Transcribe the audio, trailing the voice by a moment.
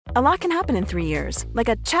A lot can happen in 3 years, like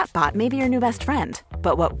a chatbot may be your new best friend.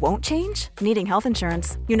 But what won't change? Needing health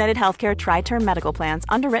insurance. United Healthcare Tri-Term Medical Plans,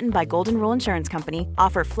 underwritten by Golden Rule Insurance Company,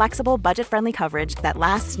 offer flexible, budget-friendly coverage that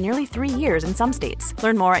lasts nearly 3 years in some states.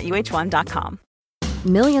 Learn more at uh1.com.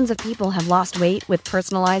 Millions of people have lost weight with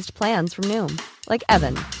personalized plans from Noom. Like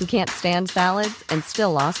Evan, who can't stand salads and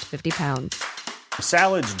still lost 50 pounds.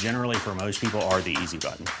 Salads generally for most people are the easy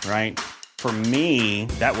button, right? For me,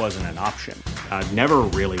 that wasn't an option. I never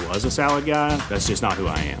really was a salad guy. That's just not who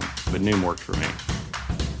I am. But Noom worked for me.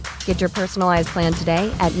 Get your personalized plan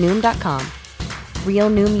today at Noom.com. Real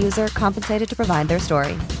Noom user compensated to provide their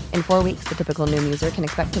story. In 4 weeks, the typical Noom user can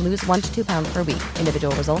expect to lose 1 to 2 pounds per week.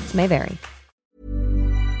 Individual results may vary.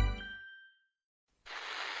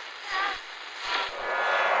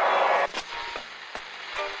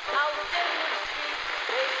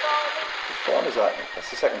 What one is that? That's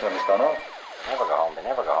the second time it's gone off. They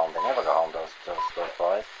never go home, those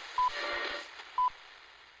boys.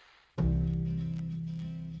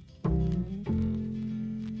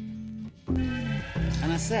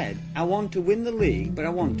 And I said, I want to win the league, but I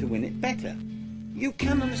want to win it better. You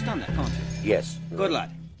can understand that, can't you? Yes. Good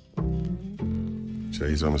lad. So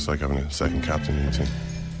he's almost like having a second captain in the team.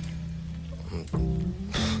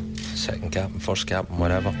 Second captain, first captain,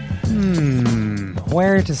 whatever.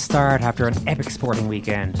 Where to start after an epic sporting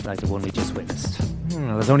weekend like the one we just witnessed?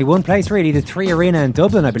 There's only one place really, the 3 Arena in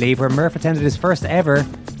Dublin, I believe, where Murph attended his first ever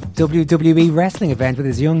WWE wrestling event with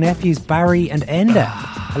his young nephews Barry and Enda.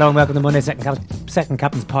 Hello and welcome to Monday's Second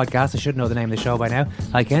Captain's Podcast. I should know the name of the show by now.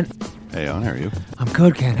 Hi Ken. Hey, Owen, how are you? I'm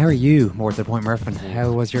good, Ken. How are you? More to the point, Murph. And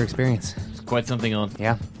how was your experience? It's quite something, on.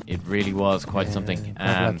 Yeah. It really was quite something.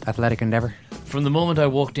 Athletic endeavour. From the moment I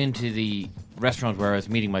walked into the restaurant where I was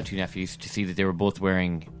meeting my two nephews to see that they were both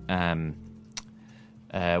wearing,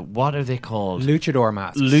 what are they called? Luchador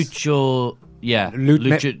masks. Luchador masks. Yeah, I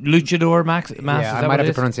might have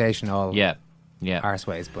the pronunciation all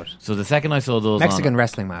arseways, but... So the second I saw those Mexican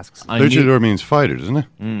wrestling masks. Luchador means fighter, doesn't it?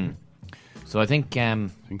 So I think so.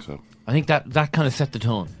 I think that kind of set the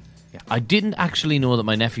tone. Yeah. I didn't actually know that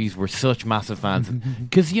my nephews were such massive fans.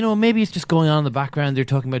 Because, maybe it's just going on in the background. They're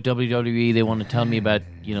talking about WWE. They want to tell me about,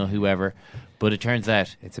 whoever. But it turns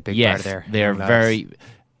out... It's a big part of their they're lives. very...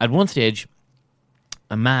 At one stage,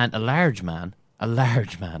 a large man,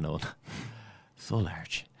 Owen, so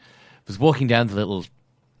large, was walking down the little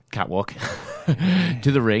catwalk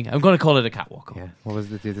to the ring. I'm going to call it a catwalk. Yeah. What was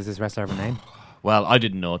does this wrestler have a name? Well, I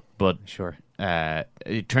didn't know it, but... Sure.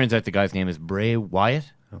 It turns out the guy's name is Bray Wyatt,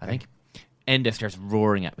 I think. Enda starts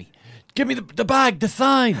roaring at me. Give me the bag, the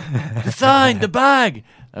sign, the bag.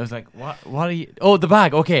 I was like, what are you... Oh, the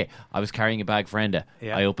bag, okay. I was carrying a bag for Enda.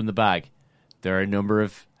 Yeah. I opened the bag. There are a number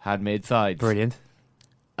of handmade sides. Brilliant.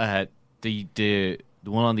 The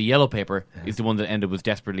one on the yellow paper is the one that Enda was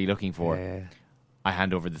desperately looking for. Yeah. I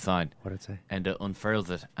hand over the sign. What did it say? Enda unfurls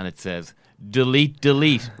it, and it says, delete,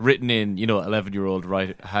 written in, 11-year-old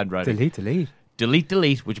handwriting.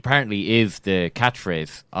 Delete, which apparently is the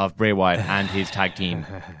catchphrase of Bray Wyatt and his tag team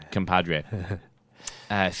compadre.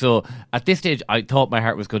 So at this stage, I thought my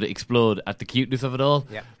heart was going to explode at the cuteness of it all.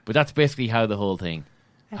 Yeah. But that's basically how the whole thing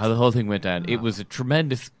went down. It was a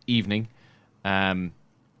tremendous evening.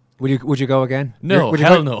 Would you go again? No,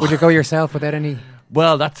 no. Would you go yourself without any?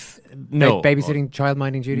 Well, that's no babysitting,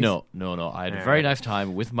 child-minding duties. No. I had a very nice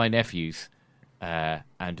time with my nephews,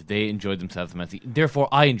 and they enjoyed themselves immensely. Therefore,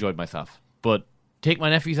 I enjoyed myself. But take my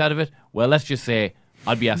nephews out of it. Well, let's just say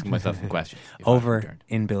I'd be asking myself some questions. Over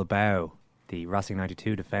in Bilbao, the Racing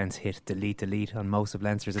 92 defence hit delete on most of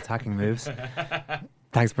Leinster's attacking moves.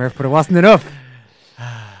 Thanks, Murph, but it wasn't enough.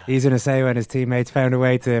 He's going to say when his teammates found a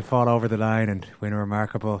way to fall over the line and win a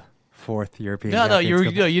remarkable fourth European.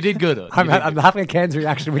 You did good. I'm laughing at Ken's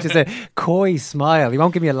reaction, which is a coy smile. He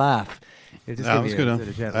won't give me a laugh. It was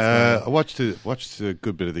good. I watched a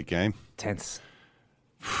good bit of the game. Tense.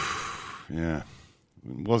 Yeah.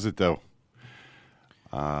 Was it though?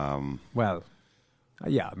 Well,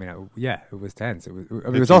 yeah. I mean, it was tense. It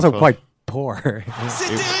was also quite poor. It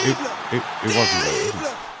wasn't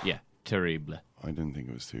though. Yeah, terrible. I didn't think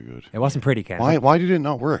it was too good. It wasn't pretty, Ken. Why did it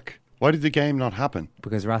not work? Why did the game not happen?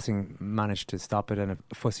 Because Racing managed to stop it and a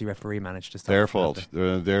fussy referee managed to stop it. Their fault.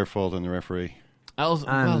 Their fault and the referee.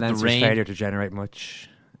 And Leinster's failure to generate much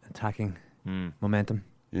attacking momentum.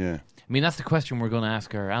 Yeah. I mean, that's the question we're going to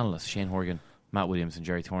ask our analysts, Shane Horgan, Matt Williams and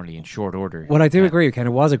Jerry Thornley, in short order. Well, I do agree, Ken.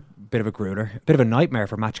 It was a bit of a grueler, a bit of a nightmare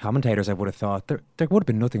for match commentators, I would have thought. There would have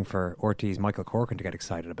been nothing for Ortiz, Michael Corcoran to get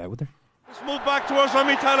excited about, would there? Move back towards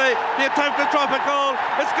Remy Talley. The attempt to drop a goal.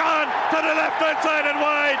 It's gone to the left-hand side and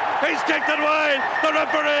wide. He's kicked it wide. The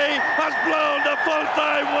referee has blown the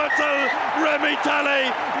full-time whistle. Remy Talley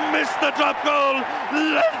missed the drop goal.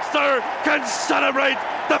 Leinster can celebrate.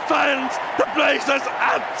 The fans, the place has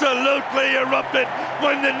absolutely erupted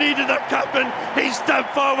when they needed their captain. He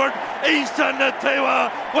stepped forward. Isa Natewa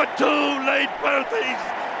with 2 late penalties.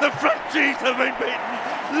 The Frenchies have been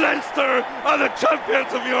beaten. Leinster are the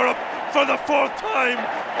champions of Europe. For the 4th time,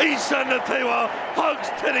 Isa Natewa hugs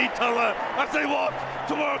Tilly Tower as they walk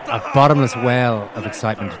towards the... A bottomless well of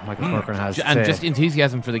excitement Michael Corcoran has. And just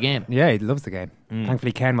enthusiasm for the game. Yeah, he loves the game.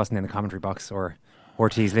 Thankfully, Ken wasn't in the commentary box, or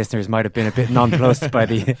RT's listeners might have been a bit nonplussed by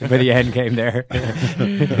the end game there.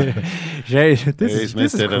 He's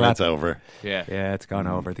missed it and it's over. Yeah, it's gone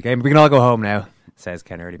over. The game. We can all go home now, says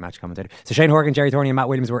Ken Early, match commentator. So Shane Horgan, Jerry Thorney and Matt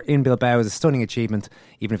Williams were in Bilbao. It was a stunning achievement,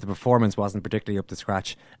 even if the performance wasn't particularly up to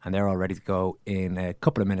scratch, and they're all ready to go in a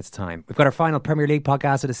couple of minutes' time. We've got our final Premier League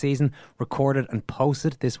podcast of the season recorded and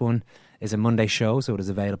posted. This one is a Monday show, so it is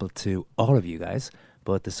available to all of you guys.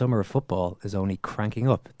 But the summer of football is only cranking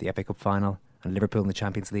up. The FA Cup final and Liverpool in the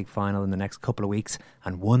Champions League final in the next couple of weeks.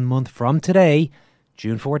 And 1 month from today,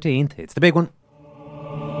 June 14th, it's the big one.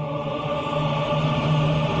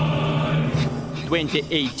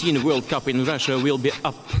 2018 World Cup in Russia will be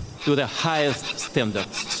up to the highest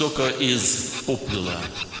standards. Soccer is popular.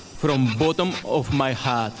 From bottom of my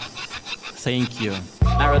heart, thank you.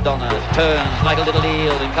 Maradona turns like a little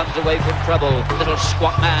eel and comes away from trouble. Little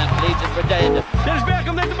squat man leaves it for dead. Dennis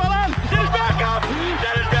Bergkamp neemt de bal aan. Dennis Bergkamp!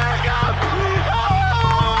 Dennis Bergkamp!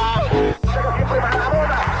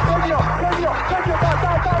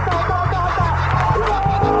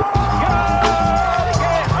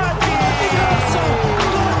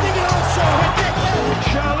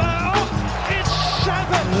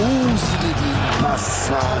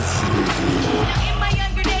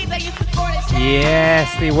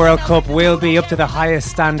 Yes, the World Cup will be up to the highest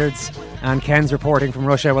standards, and Ken's reporting from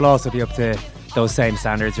Russia will also be up to those same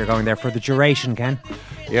standards. You're going there for the duration, Ken?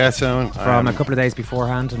 Yeah, so from a couple of days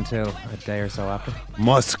beforehand until a day or so after.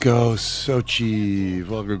 Moscow, Sochi,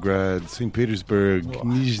 Volgograd, St. Petersburg,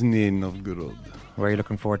 Nizhny Novgorod. Where are you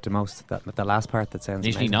looking forward to most? The last part that sounds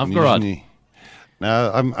Nizhny amazing. Novgorod.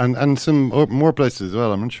 Now, and some more places as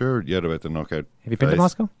well. I'm not sure yet about the knockout. Have you been to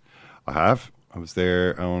Moscow? I have. I was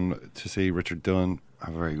there to see Richard Dunn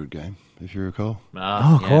have a very good game, if you recall.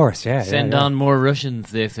 Of course, yeah. Send on more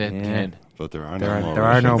Russians, they said, Ken. But there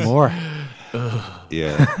are no more.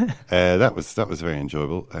 Yeah, that was very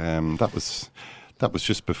enjoyable. That was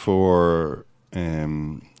just before a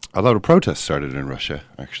lot of protests started in Russia.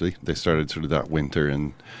 Actually, they started sort of that winter,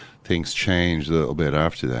 and things changed a little bit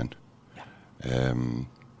after then.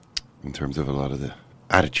 In terms of a lot of the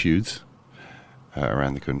attitudes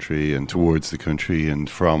around the country and towards the country, and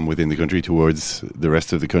from within the country towards the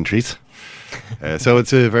rest of the countries. So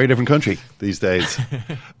it's a very different country these days,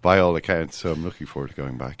 by all accounts. So I'm looking forward to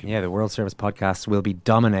going back. Yeah, the World Service podcast will be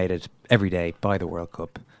dominated every day by the World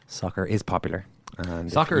Cup. Soccer is popular.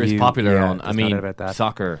 And soccer is popular. Yeah,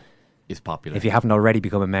 soccer is popular. If you haven't already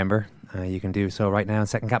become a member, you can do so right now on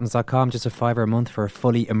secondcaptains.com. Just a $5 a month for a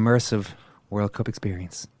fully immersive World Cup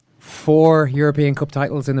experience. 4 European Cup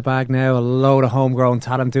titles in the bag now, a load of homegrown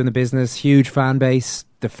talent doing the business, huge fan base.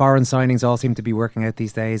 The foreign signings all seem to be working out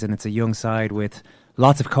these days, and it's a young side with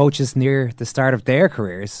lots of coaches near the start of their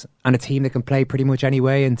careers and a team that can play pretty much any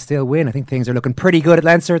way and still win. I think things are looking pretty good at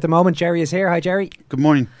Leinster at the moment. Jerry is here. Hi, Jerry. Good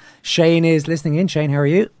morning. Shane is listening in. Shane, how are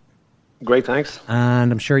you? Great, thanks.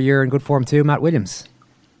 And I'm sure you're in good form too, Matt Williams.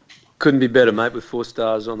 Couldn't be better, mate, with 4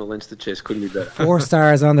 stars on the Leinster chest. Couldn't be better. 4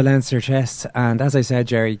 stars on the Leinster chest. And as I said,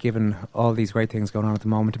 Jerry, given all these great things going on at the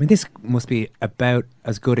moment, I mean, this must be about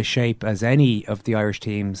as good a shape as any of the Irish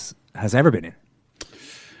teams has ever been in.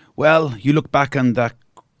 Well, you look back on that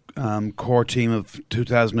core team of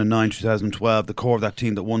 2009, 2012, the core of that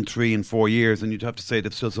team that won 3 in 4 years, and you'd have to say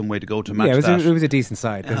there's still some way to go to match that. It was a decent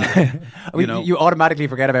side. You automatically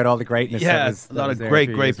forget about all the greatness. Yeah, a lot of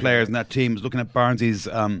great players in that team. Looking at Barnsley's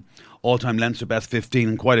all-time Leinster best 15,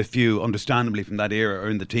 and quite a few, understandably, from that era are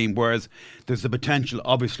in the team, whereas there's the potential,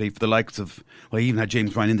 obviously, for the likes of, well, he even had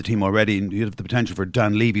James Ryan in the team already, and you have the potential for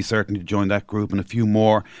Dan Levy certainly to join that group, and a few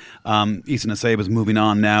more. Ethan Asaba's moving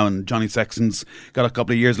on now, and Johnny Sexton's got a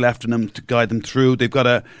couple of years left in them to guide them through. They've got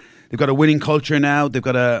a winning culture now. They've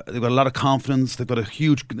got a lot of confidence. They've got a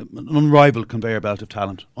huge, unrivaled conveyor belt of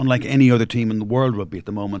talent, unlike any other team in the world rugby at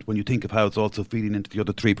the moment. When you think of how it's also feeding into the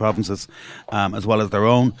other 3 provinces, as well as their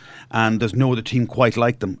own, and there's no other team quite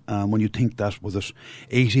like them. When you think that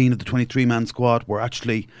 18 of the 23-man squad were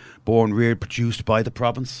actually born, reared, produced by the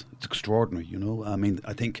province. It's extraordinary, you know. I mean,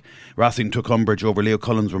 I think Racing took umbrage over Leo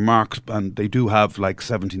Cullen's remarks, and they do have like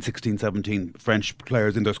 17 French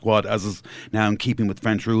players in their squad, as is now in keeping with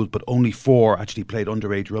French rules, but only 4 actually played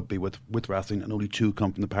underage rugby with Racing, and only 2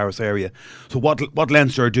 come from the Paris area. So what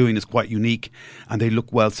Leinster are doing is quite unique, and they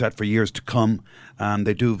look well set for years to come.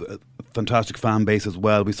 They do a fantastic fan base as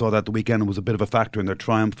well. We saw that the weekend was a bit of a factor in their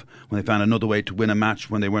triumph when they found another way to win a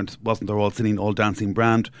match when they wasn't their all singing, all dancing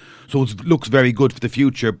brand. So it looks very good for the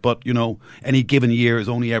future. But you know, any given year is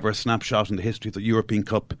only ever a snapshot in the history of the European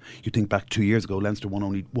Cup. You think back 2 years ago, Leinster won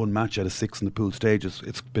only 1 match out of 6 in the pool stages.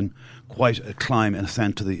 It's been quite a climb and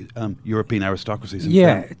ascent to the European aristocracy since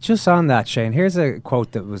then. Just on that, Shane, here's a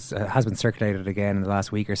quote that has been circulated again in the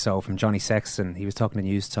last week or so from Johnny Sexton. He was talking to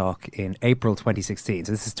News Talk in April 2016.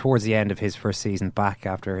 So this is towards the end of his first season back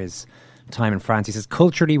after his time in France. He says,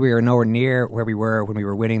 culturally, we are nowhere near where we were when we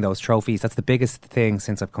were winning those trophies. That's the biggest thing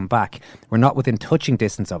since I've come back. We're not within touching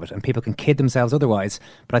distance of it, and people can kid themselves otherwise,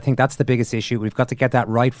 but I think that's the biggest issue. We've got to get that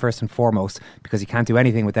right first and foremost, because you can't do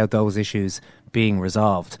anything without those issues being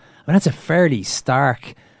resolved. I mean, that's a fairly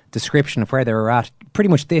stark description of where they were at pretty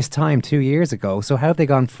much this time 2 years ago. So how have they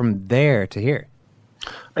gone from there to here?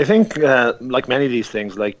 I think, like many of these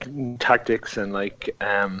things, like tactics and like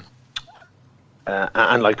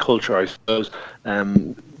culture, I suppose,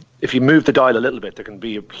 if you move the dial a little bit, there can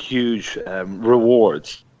be huge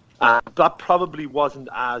rewards. That probably wasn't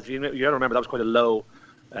as, you got to remember, that was quite a low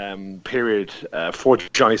period for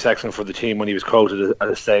Johnny Sexton, for the team, when he was quoted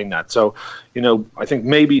as saying that. So, you know, I think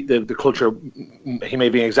maybe the culture, he may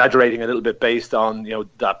be exaggerating a little bit based on, you know,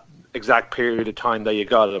 that exact period of time that you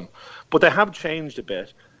got him. But they have changed a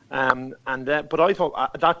bit. But I thought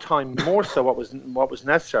at that time more so what was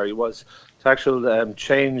necessary was to actually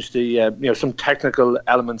change the some technical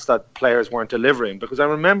elements that players weren't delivering. Because I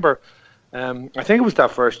remember, I think it was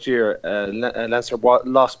that first year, Leinster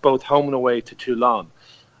lost both home and away to Toulon,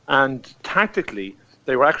 and tactically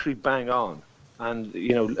they were actually bang on. And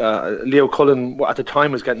you know, Leo Cullen at the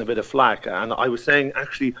time was getting a bit of flack, and I was saying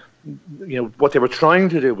actually, you know, what they were trying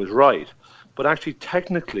to do was right, but actually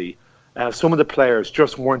technically, some of the players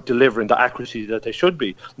just weren't delivering the accuracy that they should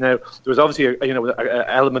be. Now, there was obviously a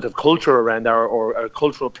element of culture around there, or a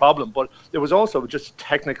cultural problem, but there was also just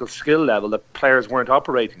technical skill level that players weren't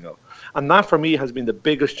operating at. And that, for me, has been the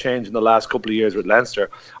biggest change in the last couple of years with Leinster.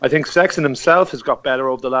 I think Sexton himself has got better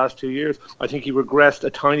over the last 2 years. I think he regressed a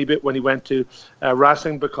tiny bit when he went to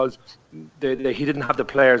Racing, because he didn't have the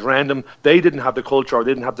players around him. They didn't have the culture, or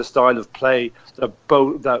they didn't have the style of play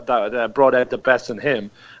that brought out the best in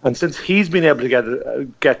him. And since he's been able to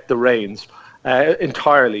get the reins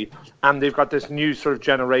entirely, and they've got this new sort of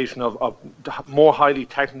generation of more highly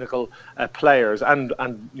technical players, and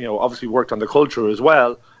you know, obviously worked on the culture as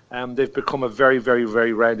well. They've become a very, very,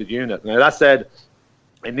 very rounded unit. Now, that said,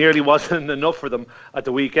 it nearly wasn't enough for them at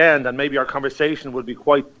the weekend, and maybe our conversation would be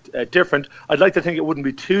quite different. I'd like to think it wouldn't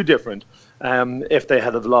be too different if they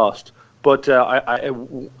had lost. But I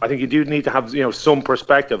think you do need to have, you know, some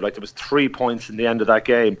perspective. Like, there was 3 points in the end of that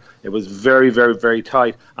game. It was very, very, very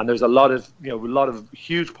tight, and there's a lot of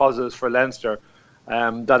huge positives for Leinster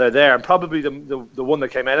that are there. And probably the one that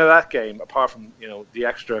came out of that game, apart from, you know, the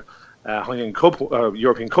extra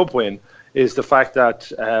European Cup win, is the fact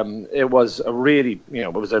that it was a really, you know,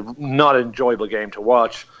 it was a not enjoyable game to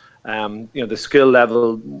watch. You know, the skill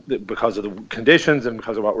level, because of the conditions and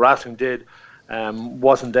because of what Racing did,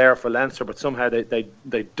 wasn't there for Leinster, but somehow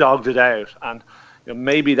they dogged it out. And you know,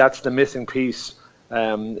 maybe that's the missing piece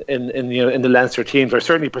in the Leinster teams, or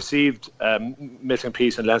certainly perceived missing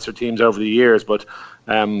piece in Leinster teams over the years. But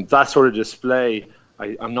that sort of display,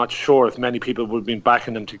 I'm not sure if many people would have been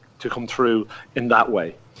backing them to come through in that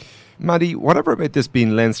way. Maddie, whatever about this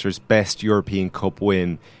being Leinster's best European Cup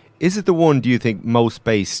win, is it the one, do you think, most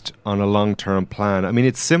based on a long-term plan? I mean,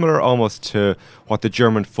 it's similar almost to what the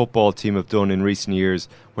German football team have done in recent years,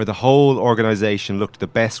 where the whole organisation looked at the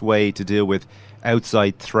best way to deal with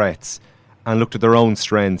outside threats and looked at their own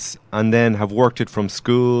strengths, and then have worked it from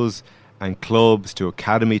schools and clubs to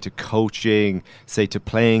academy to coaching, say to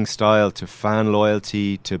playing style, to fan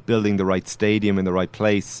loyalty, to building the right stadium in the right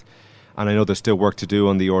place. And I know there's still work to do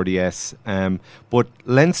on the RDS. But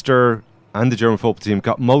Leinster and the German football team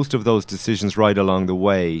got most of those decisions right along the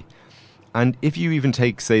way. And if you even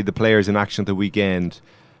take, say, the players in action at the weekend,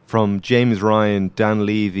 from James Ryan, Dan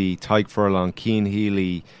Levy, Tyke Furlong, Cian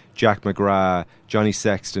Healy, Jack McGrath, Johnny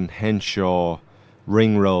Sexton, Henshaw,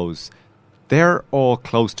 Ringrose, they're all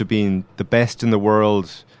close to being the best in the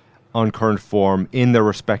world on current form in their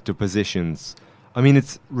respective positions. I mean,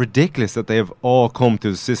 it's ridiculous that they have all come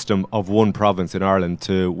to the system of one province in Ireland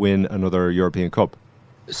to win another European Cup.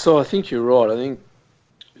 So I think you're right. I think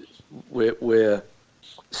we're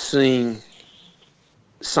seeing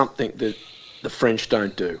something that the French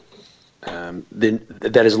don't do. Then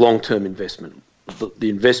that is long-term investment. The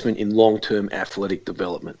investment in long-term athletic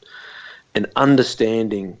development, and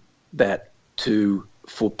understanding that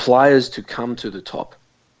for players to come to the top,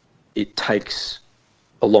 it takes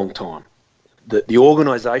a long time. The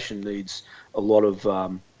organisation needs a lot of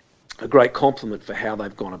a great compliment for how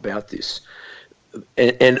they've gone about this,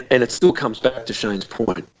 and it still comes back to Shane's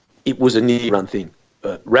point. It was a near-run thing.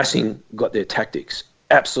 Racing got their tactics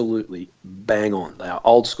absolutely bang on. They are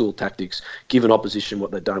old school tactics, giving opposition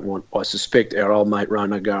what they don't want. I suspect our old mate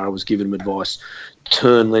Ron O'Gara was giving them advice: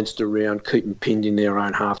 turn Leinster around, keep them pinned in their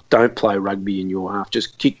own half, don't play rugby in your half,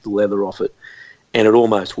 just kick the leather off it. And it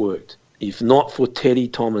almost worked. If not for Teddy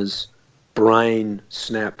Thomas' brain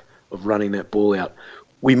snap of running that ball out,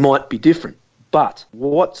 we might be different. But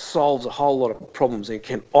what solves a whole lot of problems and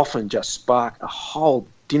can often just spark a whole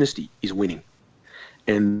dynasty is winning.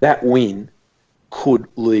 And that win could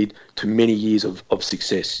lead to many years of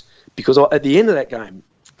success. Because at the end of that game,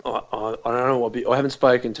 I don't know, I haven't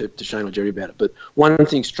spoken to Shane or Jerry about it, but one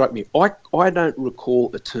thing struck me. I don't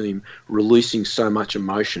recall a team releasing so much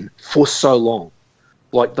emotion for so long.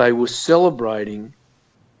 Like, they were celebrating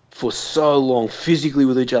for so long, physically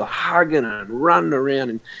with each other, hugging and running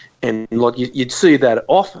around, and like you'd see that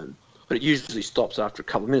often, but it usually stops after a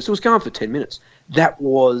couple of minutes. It was going for 10 minutes. That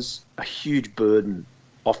was a huge burden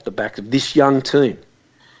off the back of this young team.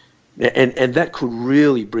 And that could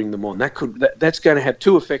really bring them on. That's going to have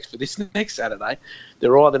two effects for this next Saturday.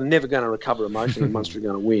 They're either never going to recover emotionally and Munster are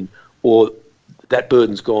going to win, or that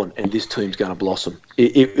burden's gone and this team's going to blossom.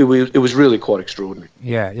 It was really quite extraordinary.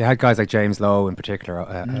 Yeah, you had guys like James Lowe in particular,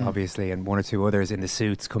 obviously, and one or two others in the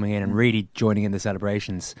suits coming in and really joining in the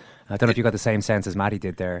celebrations. I don't know if you got the same sense as Matty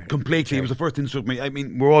did there. Completely. It was the first thing that struck me. I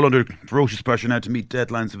mean, we're all under ferocious pressure now to meet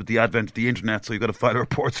deadlines with the advent of the internet, so you've got to file a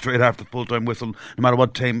report straight after the full-time whistle, no matter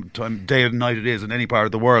what time, day or night it is in any part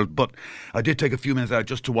of the world. But I did take a few minutes out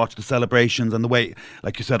just to watch the celebrations and the way,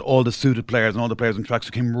 like you said, all the suited players and all the players in tracks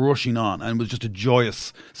came rushing on, and it was just a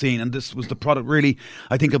joyous scene. And this was the product, really,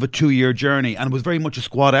 I think, of a 2-year journey, and it was very much a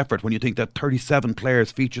squad effort when you think that 37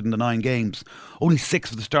 players featured in the 9 games. Only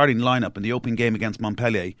 6 of the starting lineup in the opening game against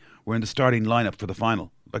Montpellier were in the starting lineup for the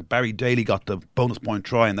final. Like, Barry Daly got the bonus point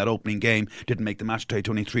try in that opening game, didn't make the match day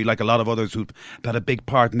 23, like a lot of others who've had a big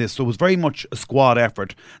part in this. So it was very much a squad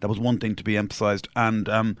effort. That was one thing to be emphasised. And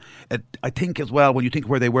I think as well, when you think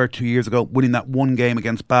where they were 2 years ago, winning that one game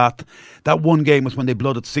against Bath, that one game was when they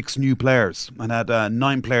blooded 6 new players and had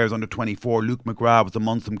 9 players under 24. Luke McGrath was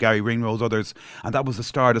amongst them, Gary Ringrose, others, and that was the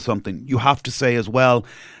start of something. You have to say as well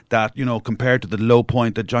that, you know, compared to the low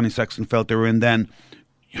point that Johnny Sexton felt they were in then,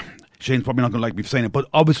 Shane's probably not going to like me saying it, but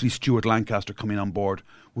obviously Stuart Lancaster coming on board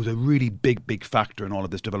was a really big factor in all of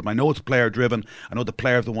this development. I know it's player driven. I know the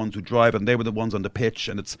players are the ones who drive, and they were the ones on the pitch,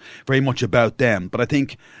 and it's very much about them. But I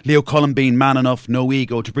think Leo Cullen being man enough, no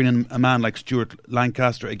ego, to bring in a man like Stuart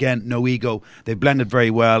Lancaster, again, no ego. They blended very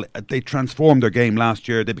well. They transformed their game last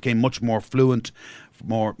year. They became much more fluent,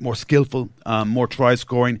 more skillful, more try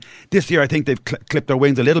scoring. This year I think they've clipped their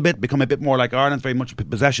wings a little bit, become a bit more like Ireland, very much a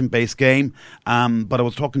possession based game. But I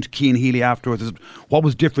was talking to Cian Healy afterwards. What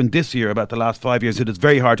was different this year about the last 5 years? It is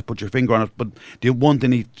very hard to put your finger on it, but the one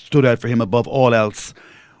thing he stood out for him above all else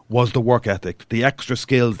was the work ethic, the extra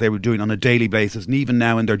skills they were doing on a daily basis, and even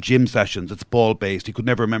now in their gym sessions, it's ball-based. He could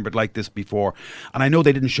never remember it like this before. And I know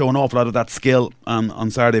they didn't show an awful lot of that skill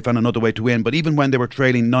on Saturday. They found another way to win, but even when they were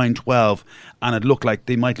trailing 9-12 and it looked like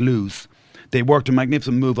they might lose, they worked a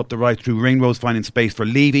magnificent move up the right through Ringrose, finding space for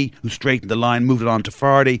Levy, who straightened the line, moved it on to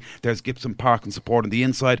Fardy. There's Gibson Park and support on the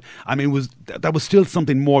inside. I mean, that was still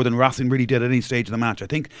something more than Racing really did at any stage of the match. I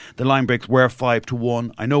think the line breaks were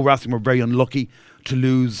 5-1. I know Racing were very unlucky to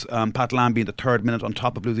lose Pat Lambie in the 3rd minute on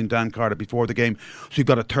top of losing Dan Carter before the game. So you've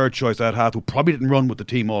got a third choice out half who probably didn't run with the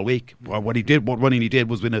team all week. What running he did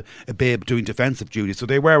was win a babe doing defensive duty. So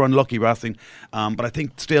they were unlucky, Racing. But I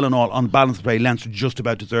think still in all, on balance play, Leinster just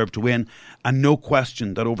about deserved to win. And no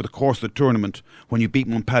question that over the course of the tournament, when you beat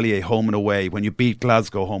Montpellier home and away, when you beat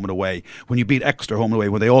Glasgow home and away, when you beat Exeter home and away,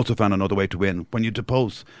 when they also found another way to win, when you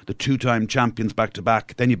depose the 2-time champions back to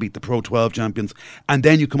back, then you beat the Pro 12 champions, and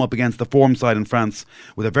then you come up against the form side in France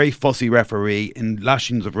with a very fussy referee in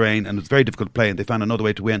lashings of rain, and it's very difficult to play, and they found another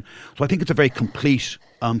way to win. So I think it's a very complete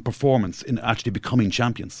performance in actually becoming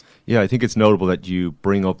champions. Yeah, I think it's notable that you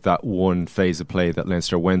bring up that one phase of play that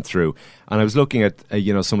Leinster went through. And I was looking at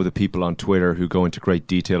some of the people on Twitter who go into great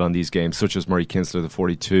detail on these games, such as Murray Kinsler, the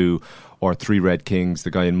 42, or Three Red Kings,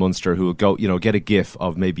 the guy in Munster, who will go, get a gif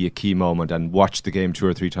of maybe a key moment and watch the game 2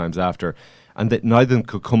 or 3 times after. and that neither of them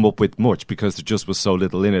could come up with much because there just was so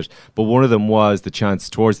little in it. But one of them was the chance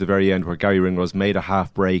towards the very end where Gary Ringrose made a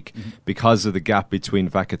half break because of the gap between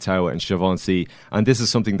Vakatawa and Chavancy, and this is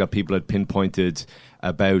something that people had pinpointed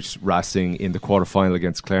about Racing in the quarter-final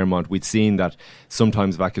against Claremont. We'd seen that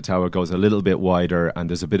sometimes Vakatawa goes a little bit wider and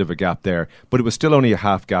there's a bit of a gap there, but it was still only a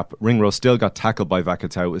half gap. Ringrose still got tackled by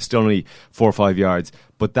Vakatawa. It was still only 4 or 5 yards,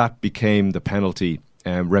 but that became the penalty.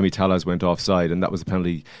 Remy Talas went offside, and that was the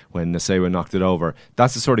penalty when Nasewa knocked it over.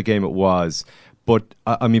 That's the sort of game it was. But,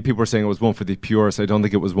 I mean, people were saying it was one for the purists. I don't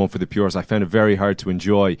think it was one for the purists. I found it very hard to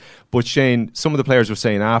enjoy. But, Shane, some of the players were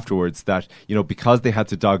saying afterwards that, you know, because they had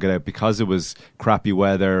to dog it out, because it was crappy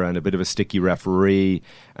weather and a bit of a sticky referee,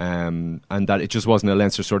 and that it just wasn't a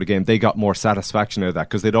Leinster sort of game, they got more satisfaction out of that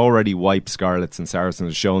because they'd already wiped Scarlets and Saracens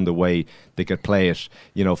and shown the way they could play it,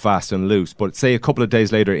 you know, fast and loose. But say a couple of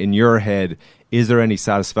days later, in your head, is there any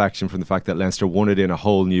satisfaction from the fact that Leinster won it in a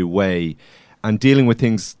whole new way and dealing with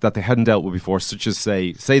things that they hadn't dealt with before, such as,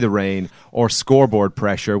 say the rain or scoreboard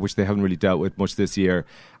pressure, which they haven't really dealt with much this year,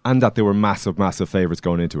 and that they were massive, massive favourites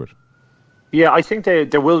going into it? Yeah, I think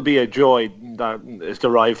there will be a joy that is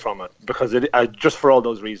derived from it because just for all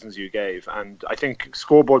those reasons you gave. And I think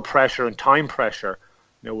scoreboard pressure and time pressure,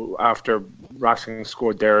 you know, after Racing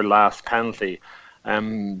scored their last penalty,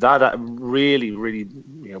 that really, really,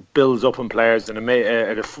 you know, builds up on players and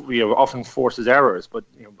it often forces errors. But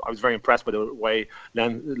you know, I was very impressed by the way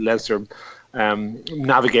Leinster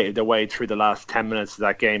navigated their way through the last 10 minutes of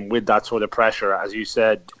that game with that sort of pressure, as you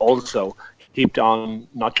said, also heaped on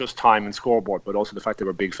not just time and scoreboard, but also the fact they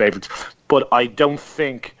were big favourites. But I don't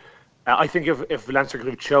think. I think if Leinster could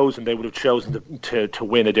have chosen, they would have chosen to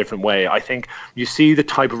win a different way. I think you see the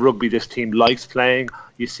type of rugby this team likes playing.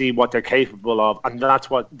 You see what they're capable of, and that's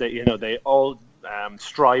what they all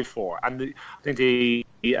strive for. And I think the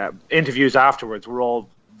interviews afterwards were all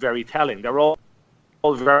very telling. They're all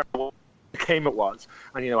very game it was.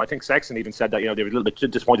 And I think Sexton even said that they were a little bit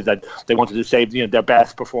disappointed that they wanted to save their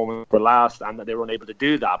best performance for last and that they were unable to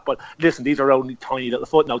do that. But listen, these are only tiny little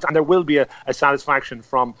footnotes, and there will be a satisfaction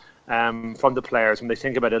from the players when they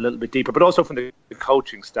think about it a little bit deeper, but also from the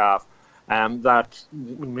coaching staff. That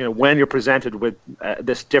when you're presented with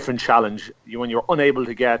this different challenge, when you're unable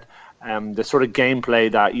to get the sort of gameplay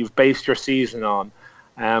that you've based your season on,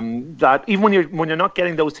 that even when you're not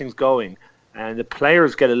getting those things going, and the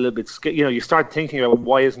players get a little bit scared, you start thinking about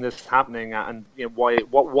why isn't this happening, and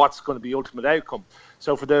what's going to be the ultimate outcome.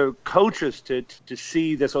 So for the coaches to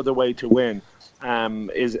see this other way to win,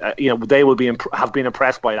 they will have been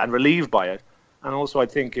impressed by it and relieved by it. And also I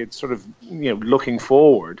think it's sort of looking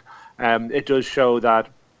forward. It does show that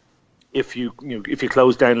if you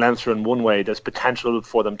close down Leinster in one way, there's potential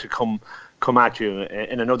for them to come at you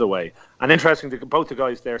in another way. And interesting, both the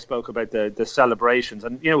guys there spoke about the celebrations.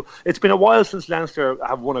 And it's been a while since Leinster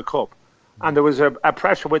have won a cup, and there was a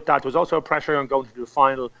pressure with that. There was also a pressure on going to the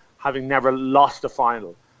final, having never lost a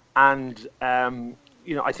final. And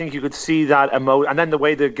I think you could see that and then the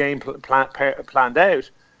way the game planned out.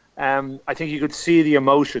 I think you could see the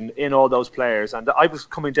emotion in all those players. And I was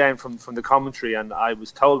coming down from the commentary, and I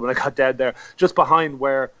was told when I got down there, just behind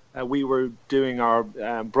where we were doing our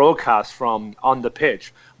broadcast from on the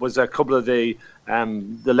pitch, was a couple of the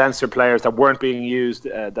Leinster players that weren't being used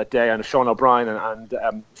that day, and Sean O'Brien and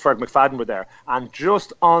Ferg McFadden were there. And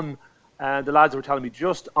just on, the lads were telling me,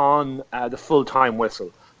 just on the full-time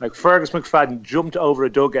whistle, like Fergus McFadden jumped over a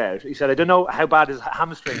dugout. He said, I don't know how bad his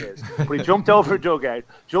hamstring is, but he jumped over a dugout,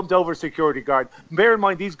 jumped over a security guard. Bear in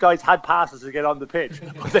mind, these guys had passes to get on the pitch,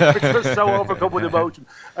 but they were just so overcome with emotion.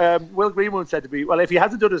 Will Greenwood said to me, well, if he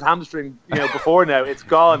hasn't done his hamstring before now, it's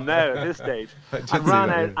gone now at this stage. And ran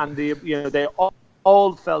out, and they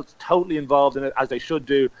all felt totally involved in it, as they should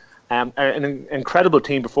do. An incredible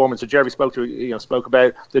team performance. So Jeremy spoke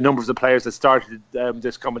about the number of the players that started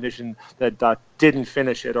this competition that didn't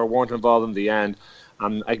finish it or weren't involved in the end.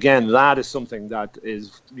 Again, that is something that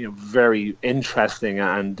is very interesting,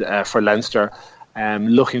 and for Leinster,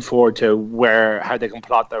 looking forward to how they can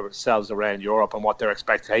plot themselves around Europe and what their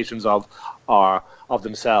expectations are of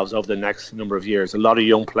themselves over the next number of years. A lot of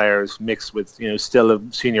young players mixed with still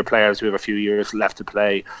senior players who have a few years left to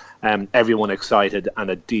play. Everyone excited, and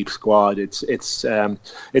a deep squad. It's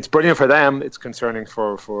brilliant for them. It's concerning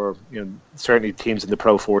for certainly teams in the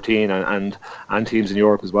Pro 14 and teams in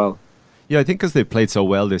Europe as well. Yeah, I think because they've played so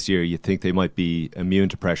well this year, you'd think they might be immune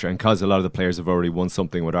to pressure, and because a lot of the players have already won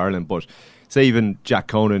something with Ireland. But say even Jack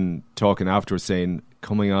Conan talking afterwards saying,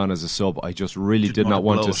 coming on as a sub, I just really did not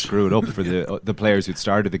want to screw it up for the players who'd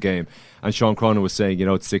started the game. And Sean Cronin was saying,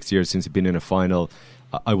 it's 6 years since he'd been in a final.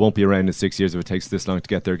 I won't be around in 6 years if it takes this long to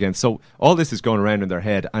get there again. So all this is going around in their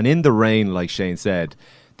head. And in the rain, like Shane said,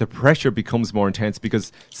 the pressure becomes more intense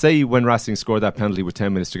because, say, when Racing scored that penalty with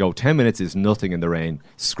 10 minutes to go, 10 minutes is nothing in the rain.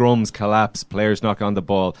 Scrums collapse, players knock on the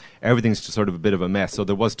ball, everything's just sort of a bit of a mess. So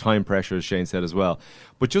there was time pressure, as Shane said as well.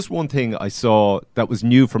 But just one thing I saw that was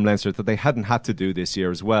new from Leinster that they hadn't had to do this year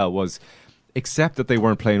as well was accept that they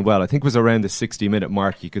weren't playing well. I think it was around the 60-minute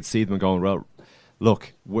mark. You could see them going, well,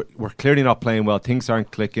 look, we're clearly not playing well. Things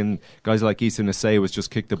aren't clicking. Guys like Issa Nassay was just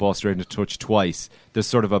kicked the ball straight into touch twice. There's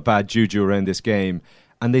sort of a bad juju around this game.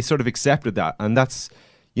 And they sort of accepted that. And that's,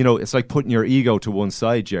 it's like putting your ego to one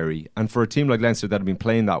side, Jerry. And for a team like Leinster that have been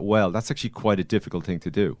playing that well, that's actually quite a difficult thing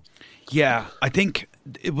to do. Yeah, I think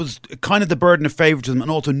it was kind of the burden of favouritism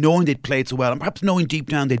and also knowing they'd played so well and perhaps knowing deep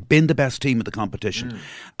down they'd been the best team of the competition.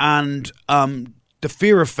 And the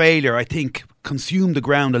fear of failure, I think, consumed the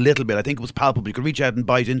ground a little bit. I think it was palpable. You could reach out and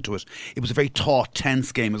bite into it. It was a very taut,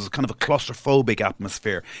 tense game. It was kind of a claustrophobic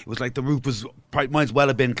atmosphere. It was like the roof might as well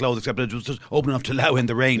have been closed, except it was just open enough to allow in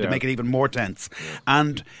the rain to make it even more tense.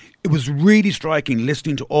 And it was really striking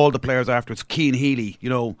listening to all the players afterwards. Cian Healy, I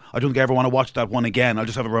don't think I ever want to watch that one again. I'll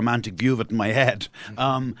just have a romantic view of it in my head.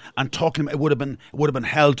 And talking, it would have been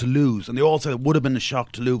hell to lose. And they all said it would have been a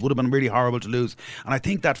shock to lose, would have been really horrible to lose. And I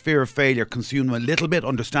think that fear of failure consumed them a little bit,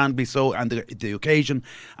 understandably so, and the occasion.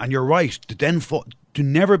 And you're right, to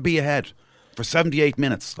never be ahead for 78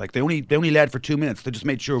 minutes. Like they only led for 2 minutes. They just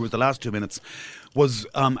made sure it was the last 2 minutes. Was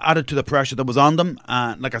added to the pressure that was on them.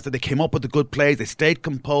 Like I said, they came up with the good plays. They stayed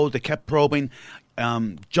composed. They kept probing.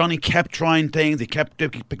 Johnny kept trying things. He kept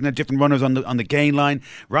picking at different runners on the gain line.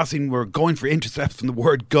 Racing were going for intercepts from the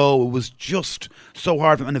word go. It was just so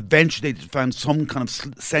hard for them. And eventually they found some kind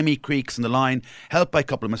of semi-creaks in the line, helped by a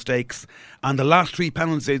couple of mistakes. And the last 3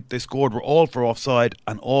 penalties they scored were all for offside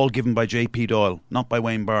and all given by JP Doyle, not by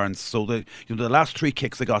Wayne Barnes. So the last 3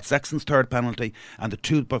 kicks they got, Sexton's 3rd penalty and the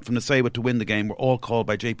 2 from the Seiwa to win the game, were all called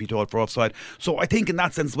by JP Doyle for offside. So I think in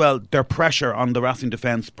that sense, well, their pressure on the Racing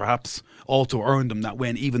defence perhaps also earned them that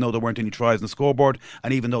win, even though there weren't any tries on the scoreboard,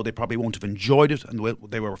 and even though they probably won't have enjoyed it and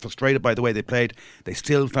they were frustrated by the way they played, they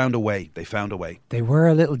still found a way. They were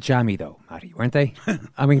a little jammy though, Matty, weren't they?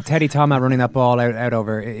 I mean, Teddy Thomas running that ball out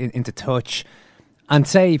over into touch, and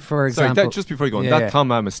say, for example... Sorry, just before you go on, that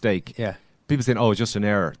Thomas mistake... Yeah. People saying, it's just an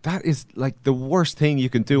error. That is like the worst thing you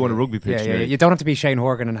can do on a rugby pitch. Yeah. You don't have to be Shane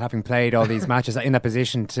Horgan and having played all these matches in that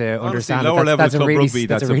position to understand lower level that's club a really, rugby,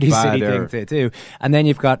 that's a really silly error. thing to do. And then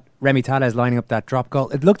you've got Remy Tallez lining up that drop goal.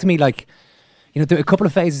 It looked to me like, a couple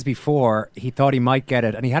of phases before, he thought he might get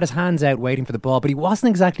it and he had his hands out waiting for the ball, but he wasn't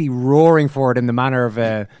exactly roaring for it in the manner of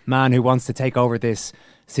a man who wants to take over this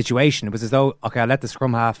situation. It was as though, okay, I'll let the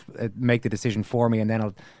scrum half make the decision for me and then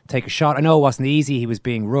I'll take a shot. I know it wasn't easy, he was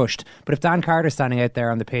being rushed, but if Dan Carter's standing out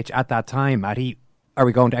there on the pitch at that time, Matty, are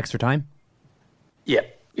we going to extra time?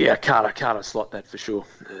 Yeah, Carter slot that for sure.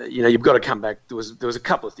 You've got to come back. There was a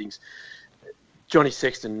couple of things. Johnny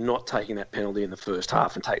Sexton not taking that penalty in the first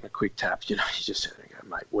half and taking a quick tap, you just go,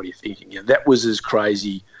 mate, what are you thinking? That was as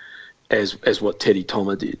crazy as what Teddy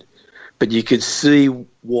Thomas did. But you could see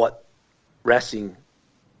what Racing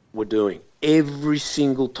were doing. Every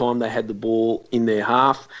single time they had the ball in their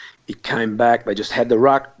half, it came back. They just had the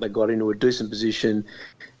ruck. They got into a decent position.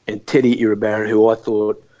 And Teddy Iribarren, who I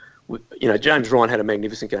thought, James Ryan had a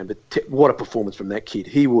magnificent game, but what a performance from that kid.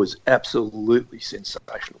 He was absolutely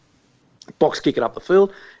sensational. Box kick it up the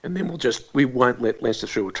field, and then we won't let Leinster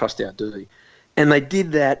through. We'll trust our D. And they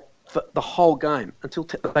did that for the whole game until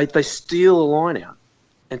they steal a line out.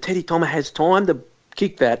 And Teddy Thomas has time to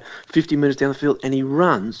kick that 50 metres down the field, and he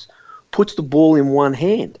runs, puts the ball in one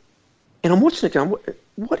hand. And I'm watching it going,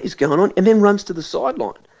 what is going on? And then runs to the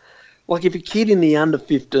sideline. Like if a kid in the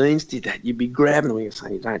under-15s did that, you'd be grabbing him and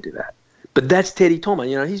saying, don't do that. But that's Teddy Thomas.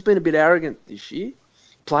 He's been a bit arrogant this year.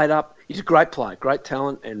 Played up. He's a great player, great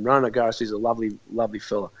talent, and Ronan O'Garris is a lovely, lovely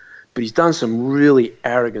fella. But he's done some really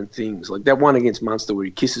arrogant things, like that one against Munster where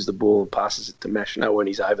he kisses the ball and passes it to Machino when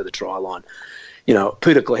he's over the try line.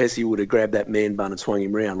 Peter Clohessy would have grabbed that man bun and swung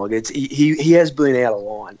him round. Like he has been out of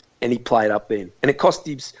line, and he played up then, and it cost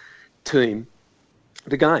his team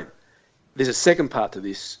the game. There's a second part to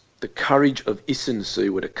this: the courage of Issa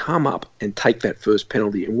Nassau to come up and take that first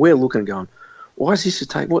penalty, and we're looking and going, why is this a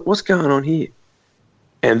take? What's going on here?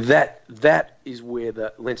 And that is where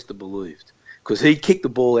the Leinster believed, because he kicked the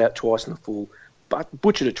ball out twice in the full, but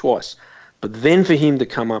butchered it twice. But then for him to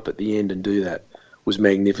come up at the end and do that was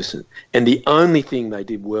magnificent. And the only thing they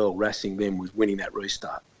did well, Racing, then, was winning that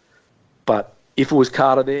restart. But if it was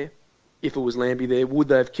Carter there, if it was Lambie there, would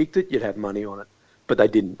they have kicked it? You'd have money on it. But they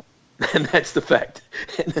didn't. And that's the fact.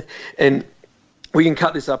 And we can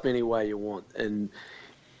cut this up any way you want. And,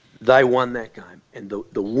 they won that game. And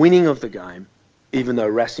the winning of the game, even though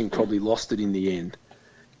Racing probably lost it in the end,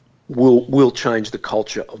 will change the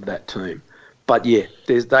culture of that team. But yeah,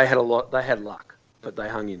 they had luck, but they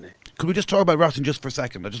hung in there. Could we just talk about Racing just for a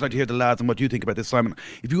second? I'd just like to hear the lads and what you think about this, Simon.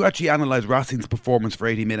 If you actually analyse Racing's performance for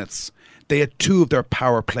 80 minutes, they had two of their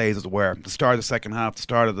power plays, as it were, the start of the second half, the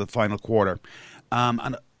start of the final quarter.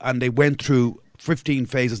 And they went through 15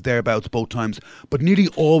 phases thereabouts both times, but nearly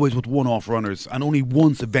always with one-off runners, and only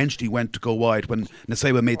once eventually went to go wide when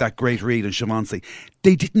Nasewa made that great read and Shamansi.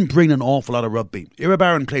 They didn't bring an awful lot of rugby.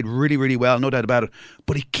 Irabaran played really, really well, no doubt about it,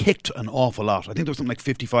 but he kicked an awful lot. I think there was something like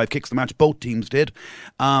 55 kicks the match, both teams did.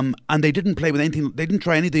 And they didn't play with anything, they didn't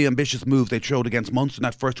try any of the ambitious moves they showed against Munster in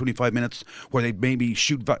that first 25 minutes, where they'd maybe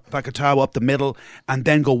shoot Vakatawa up the middle and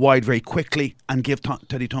then go wide very quickly and give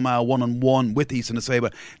Teddy Tomau one-on-one with Issa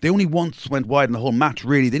Nasewa. They only once went wide in the whole match,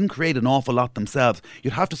 really. They didn't create an awful lot themselves.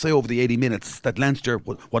 You'd have to say over the 80 minutes that Leinster,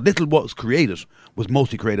 what little was created, was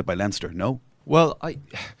mostly created by Leinster, no? Well,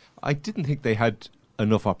 I didn't think they had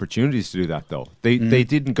enough opportunities to do that, though. They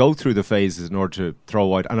didn't go through the phases in order to throw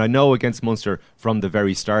wide. And I know against Munster from the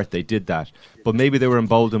very start they did that. But maybe they were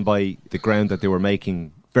emboldened by the ground that they were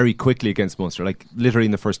making very quickly against Munster. Like literally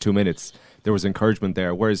in the first 2 minutes, there was encouragement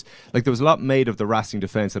there. Whereas like there was a lot made of the Racing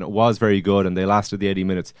defence, and it was very good, and they lasted the 80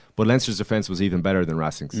 minutes. But Leinster's defence was even better than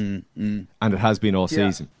Racing's. And it has been all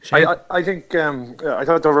season. I think I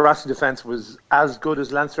thought the Racing defence was as good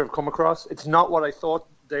as Leinster have come across. It's not what I thought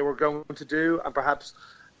they were going to do, and perhaps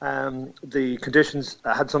the conditions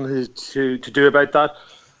had something to do about that.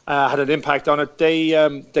 Had an impact on it.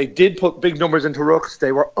 They did put big numbers into rucks.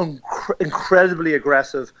 They were incredibly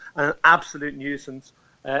aggressive and an absolute nuisance.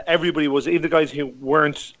 Everybody was, even the guys who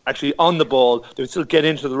weren't actually on the ball, they would still get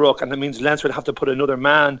into the ruck, and that means Leinster would have to put another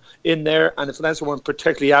man in there. And if Leinster weren't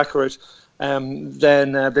particularly accurate,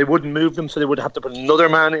 then they wouldn't move them, so they would have to put another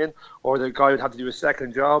man in, or the guy would have to do a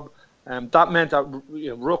second job. That meant that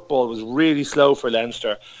ruck ball was really slow for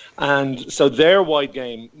Leinster, and so their wide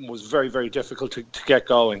game was very, very difficult to get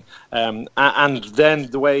going. And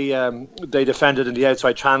then the way they defended in the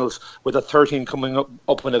outside channels with a 13 coming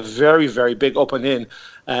up in a very, very big up and in,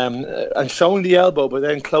 and showing the elbow but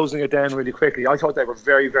then closing it down really quickly. I thought they were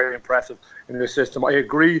very, very impressive in their system. I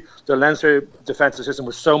agree the Leinster defensive system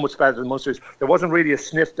was so much better than Munster's. There wasn't really a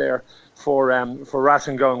sniff there for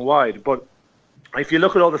Racing going wide, but if you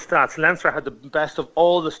look at all the stats, Leinster had the best of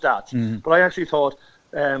all the stats. But I actually thought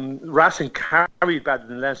Racing carried better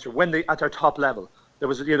than Leinster when they at their top level. There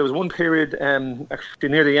was one period actually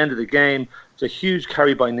near the end of the game. It was a huge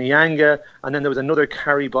carry by Nyanga, and then there was another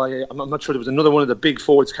carry by, I'm not sure, there was another one of the big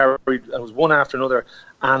forwards carried. It was one after another,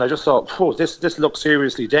 and I just thought, this looks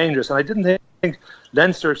seriously dangerous. And I didn't think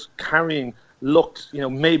Leinster's carrying looked,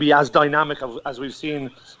 maybe as dynamic as we've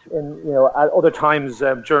seen in, at other times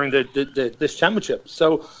during this championship.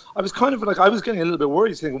 So I was kind of like, I was getting a little bit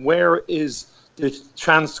worried, thinking, where is the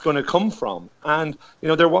chance going to come from? And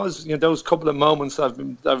there was those couple of moments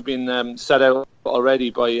that have been set out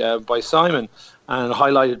already by Simon and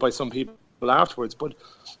highlighted by some people afterwards. But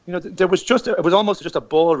there was it was almost just a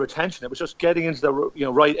ball retention. It was just getting into the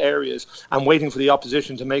right areas and waiting for the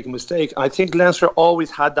opposition to make a mistake. And I think Leinster always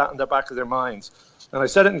had that in the back of their minds. And I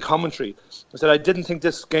said it in commentary. I said I didn't think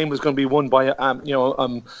this game was going to be won by a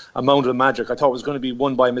moment of magic. I thought it was going to be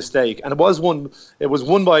won by a mistake, and it was won. It was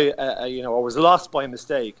won by or was lost by a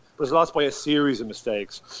mistake. It was lost by a series of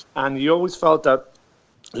mistakes. And you always felt that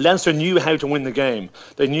Leinster knew how to win the game.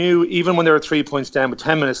 They knew, even when they were 3 points down with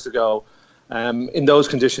 10 minutes to go, in those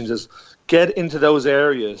conditions, is get into those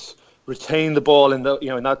areas, retain the ball in the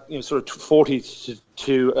in that sort of 40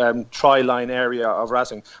 to try line area of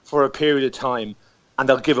Racing for a period of time, and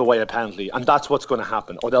they'll give away a penalty, and that's what's going to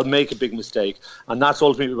happen, or they'll make a big mistake, and that's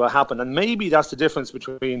ultimately what happened. And maybe that's the difference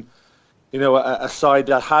between a side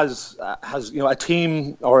that has a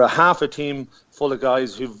team or a half a team full of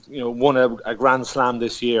guys who've won a Grand Slam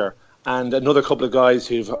this year, and another couple of guys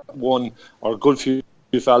who've won, or a good few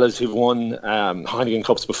fellas who've won Heineken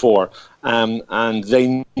Cups before, and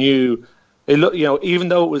they knew. They look, even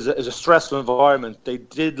though it was a stressful environment, they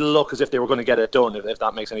did look as if they were going to get it done, if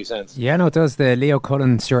that makes any sense. Yeah, no, it does. The Leo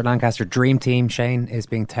Cullen, Stuart Lancaster dream team, Shane, is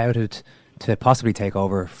being touted to possibly take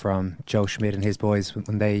over from Joe Schmidt and his boys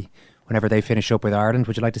whenever they finish up with Ireland.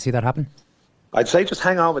 Would you like to see that happen? I'd say just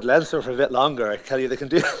hang on with Leinster for a bit longer. I tell you, they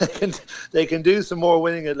can do some more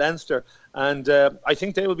winning at Leinster, and I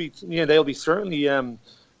think they'll be certainly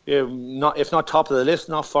not, if not top of the list,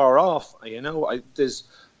 not far off.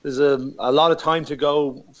 there's a lot of time to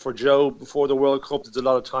go for Joe before the World Cup. There's a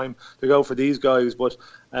lot of time to go for these guys, but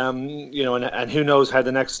and who knows how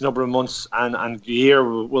the next number of months and year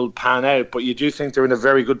will pan out. But you do think they're in a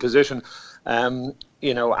very good position.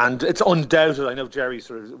 And it's undoubted, I know Jerry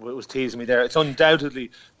sort of was teasing me there, it's undoubtedly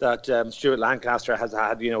that Stuart Lancaster has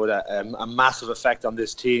had, a massive effect on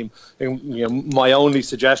this team. And, my only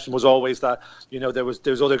suggestion was always that,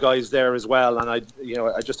 there's other guys there as well, and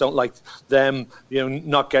I just don't like them,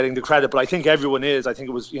 not getting the credit. But I think everyone is. I think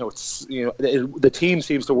it was, the team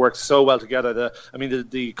seems to work so well together.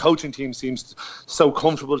 The coaching team seems so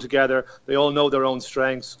comfortable together. They all know their own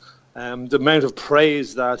strengths. The amount of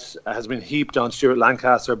praise that has been heaped on Stuart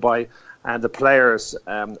Lancaster by the players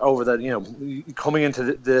over the coming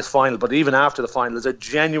into this final, but even after the final, there's a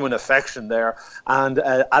genuine affection there and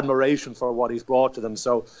admiration for what he's brought to them.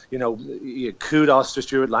 So kudos to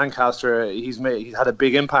Stuart Lancaster. He's had a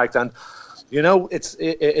big impact, and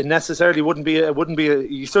it necessarily wouldn't be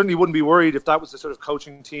you certainly wouldn't be worried if that was the sort of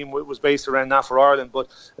coaching team was based around that for Ireland. But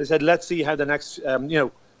as I said, let's see how the next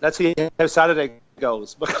let's see how Saturday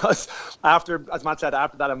goes, because after, as Matt said,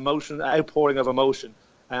 after that outpouring of emotion,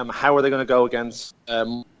 how are they going to go against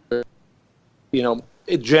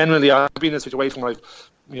generally I've been in a situation where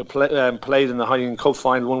I've played in the Heineken Cup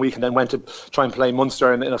final one week and then went to try and play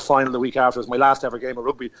Munster in a final the week after. It was my last ever game of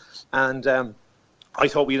rugby, and I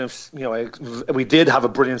thought we did have a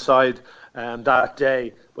brilliant side that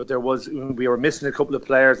day, but we were missing a couple of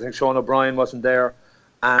players. I think Sean O'Brien wasn't there.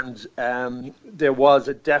 And there was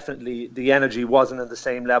definitely, the energy wasn't at the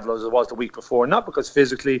same level as it was the week before. Not because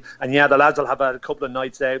physically, and the lads will have had a couple of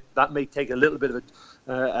nights out. That may take a little bit of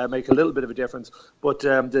make a little bit of a difference. But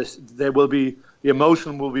the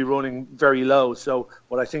emotion will be running very low. So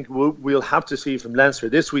what I think we'll have to see from Leinster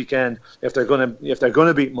this weekend, if they're going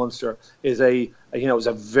to beat Munster, is a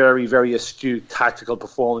very, very astute tactical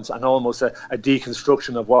performance and almost a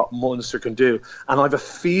deconstruction of what Munster can do. And I have a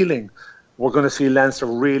feeling we're going to see Leinster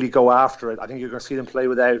really go after it. I think you're going to see them play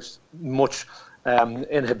without much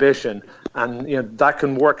inhibition, and that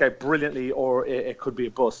can work out brilliantly, or it could be a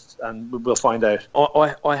bust, and we'll find out.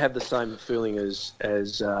 I have the same feeling as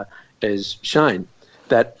Shane,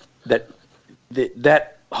 that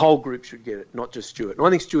whole group should get it, not just Stuart. And I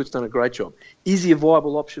think Stuart's done a great job. Is he a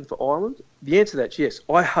viable option for Ireland? The answer to that's yes.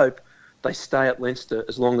 I hope they stay at Leinster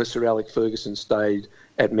as long as Sir Alex Ferguson stayed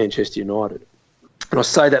at Manchester United. And I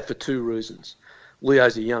say that for two reasons.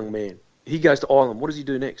 Leo's a young man. He goes to Ireland. What does he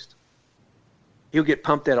do next? He'll get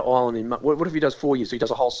pumped out of Ireland. What if he does 4 years? So he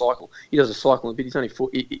does a whole cycle. He does a cycle in a bit.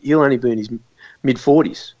 He'll only be in his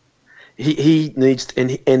mid-40s. He needs,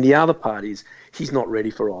 and the other part is he's not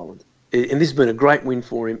ready for Ireland. And this has been a great win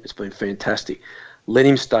for him. It's been fantastic. Let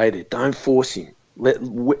him stay there. Don't force him.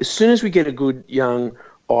 As soon as we get a good young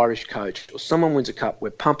Irish coach or someone wins a cup,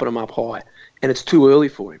 we're pumping him up high, and it's too early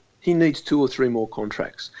for him. He needs 2 or 3 more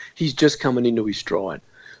contracts. He's just coming into his stride.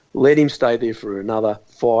 Let him stay there for another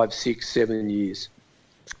 5, 6, 7 years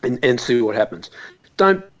and see what happens.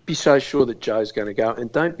 Don't be so sure that Joe's going to go,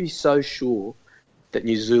 and don't be so sure that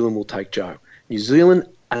New Zealand will take Joe. New Zealand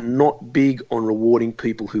are not big on rewarding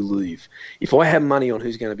people who leave. If I have money on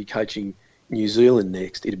who's going to be coaching New Zealand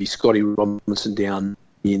next, it'd be Scotty Robinson down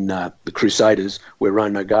in the Crusaders where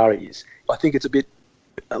Ron Nogari is. I think it's a bit,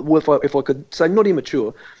 if I could say not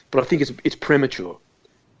immature, but I think it's premature,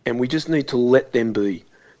 and we just need to let them be.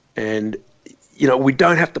 And we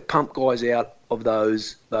don't have to pump guys out of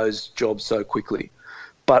those jobs so quickly.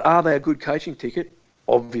 But are they a good coaching ticket?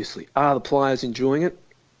 Obviously. Are the players enjoying it?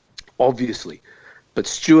 Obviously. But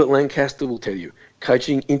Stuart Lancaster will tell you,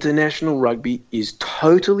 coaching international rugby is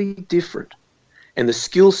totally different, and the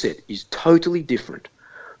skill set is totally different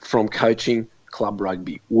from coaching club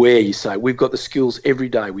rugby, where you say, we've got the skills every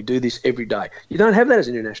day, we do this every day. You don't have that as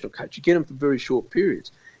an international coach. You get them for very short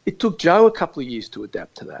periods. It took Joe a couple of years to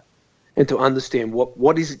adapt to that and to understand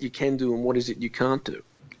what is it you can do and what is it you can't do.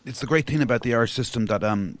 It's the great thing about the Irish system that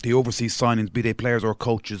the overseas signings, be they players or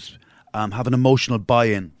coaches, have an emotional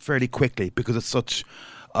buy-in fairly quickly because it's such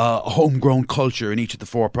a homegrown culture in each of the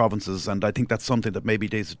 4 provinces, and I think that's something that maybe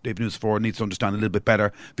Dave Newsford needs to understand a little bit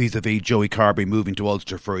better vis-a-vis Joey Carbery moving to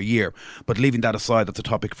Ulster for a year. But leaving that aside, that's a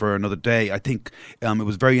topic for another day. I think it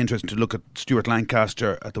was very interesting to look at Stuart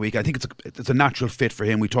Lancaster at the week. I think it's a natural fit for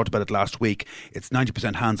him. We talked about it last week. It's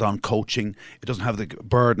 90% hands-on coaching. It doesn't have the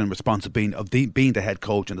burden and responsibility of being the head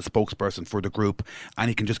coach and the spokesperson for the group, and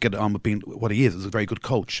he can just get on with being what he is a very good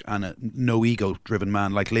coach and a no ego-driven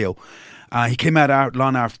man like Leo. He came out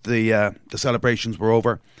long after the celebrations were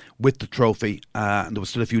over with the trophy, and there was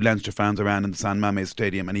still a few Leinster fans around in the San Mamés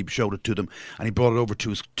Stadium, and he showed it to them, and he brought it over to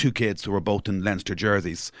his 2 kids who were both in Leinster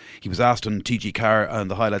jerseys. He was asked on TG Carr on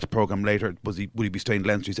the highlights programme later, would he be staying in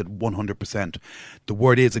Leinster? He said 100%. The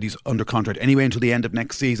word is that he's under contract anyway until the end of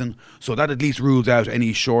next season, so that at least rules out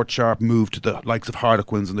any short, sharp move to the likes of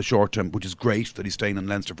Harlequins in the short term, which is great that he's staying in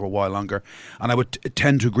Leinster for a while longer. And I would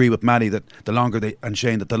tend to agree with Matty that the longer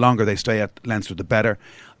they stay at Leinster, the better.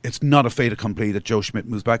 It's not a fait accompli that Joe Schmidt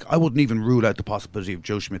moves back. I wouldn't even rule out the possibility of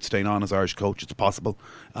Joe Schmidt staying on as Irish coach. It's possible.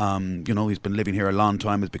 He's been living here a long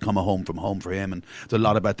time. It's become a home from home for him. And there's a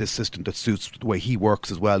lot about this system that suits the way he works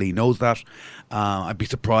as well. He knows that. I'd be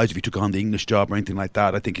surprised if he took on the English job or anything like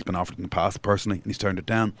that. I think he's been offered in the past personally, and he's turned it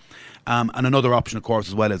down. And another option, of course,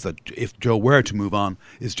 as well, is that if Joe were to move on,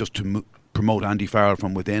 is just to promote Andy Farrell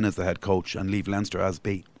from within as the head coach and leave Leinster as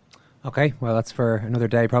be. Okay, well, that's for another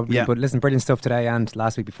day probably. Yeah. But listen, brilliant stuff today and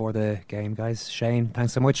last week before the game, guys. Shane,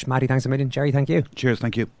 thanks so much. Matty, thanks a million. Jerry, thank you. Cheers,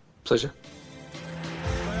 thank you. Pleasure.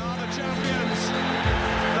 They are the champions.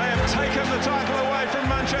 They have taken the title away from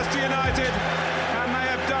Manchester United, and they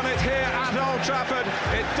have done it here at Old Trafford.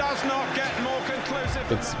 It does not get more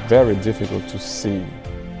conclusive. It's very difficult to see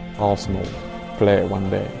Arsenal play one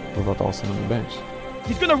day without Arsenal on the bench.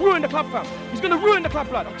 He's going to ruin the club, fam. He's going to ruin the club,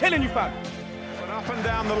 blood. I'm telling you, fam. Up and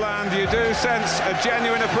down the land, you do sense a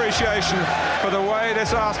genuine appreciation for the way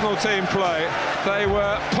this Arsenal team play. They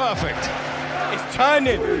were perfect. It's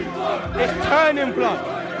turning. It's turning,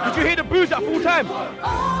 blood. Did you hear the boos at full time?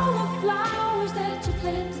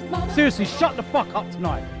 Seriously, shut the fuck up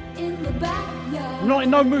tonight. I'm not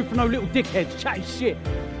in no mood for no little dickheads chatting shit.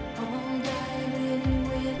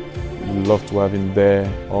 We'd love to have him there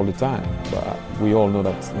all the time, but we all know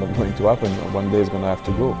that's not going to happen. One day he's going to have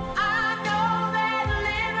to go.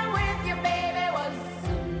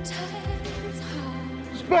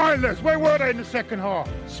 Spineless! Where were they in the second half?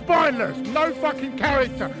 Spineless! No fucking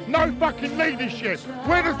character! No fucking leadership!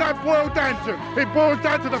 Where does that boil down to? It boils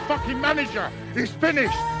down to the fucking manager! He's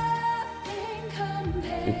finished!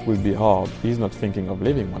 It will be hard. He's not thinking of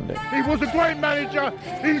leaving one day. He was a great manager!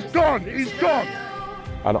 He's gone! He's gone!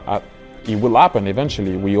 It will happen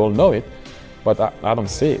eventually, we all know it, but I don't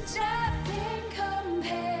see it.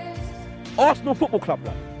 Arsenal Football Club,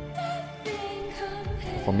 blood.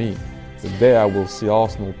 For me, the day I will see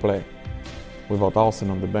Arsenal play without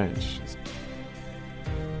Arsenal on the bench,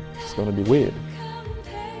 it's going to be weird.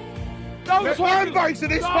 The fan base of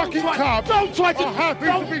this fucking club don't try to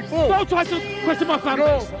question my fan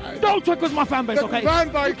base. Don't try to question my fan base, okay? Fan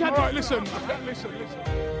base, right, listen.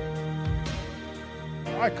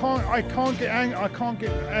 I can't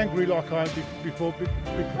get angry like I did before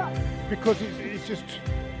because it's just.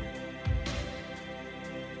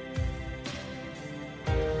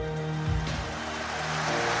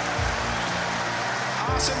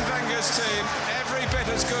 Arsene Wenger's team, every bit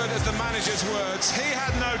as good as the manager's words. He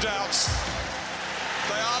had no doubts.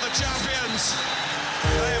 They are the champions.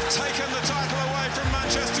 They have taken the title away from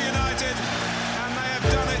Manchester United, and they have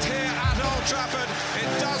done it here at Old Trafford.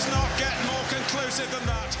 It does not get more conclusive than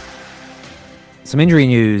that. Some injury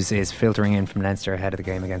news is filtering in from Leinster ahead of the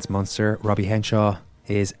game against Munster. Robbie Henshaw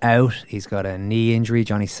is out. He's got a knee injury.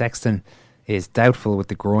 Johnny Sexton is doubtful with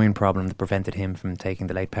the groin problem that prevented him from taking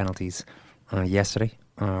the late penalties yesterday,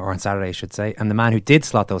 or on Saturday I should say. And the man who did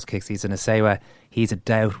slot those kicks, he's in Nasewa, he's a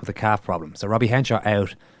doubt with a calf problem. So Robbie Henshaw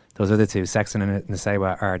out. Those other two, Sexton and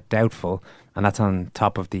Nasewa, are doubtful, and that's on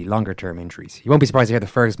top of the longer term injuries. You won't be surprised to hear that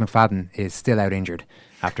Fergus McFadden is still out injured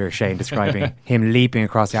after Shane describing him leaping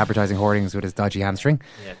across the advertising hoardings with his dodgy hamstring.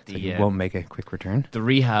 So he won't make a quick return. The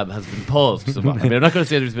rehab has been paused. So, I mean, I'm not going to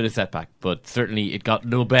say there's been a setback, but certainly it got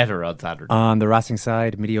no better on Saturday. On the Racing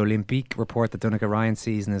side, Midi Olympique report that Donnacha Ryan's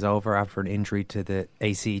season is over after an injury to the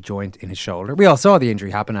AC joint in his shoulder. We all saw the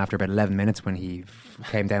injury happen after about 11 minutes when he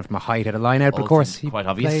came down from a height at a line out, but of course he quite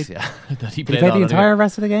obvious, played, that he played the entire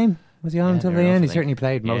rest of the game. Was he on until the end? He certainly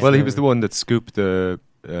played most. Well, he was the one that scooped the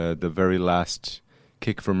very last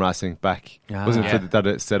kick from Racing back. Wasn't it that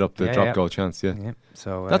it set up the drop goal chance? Yeah.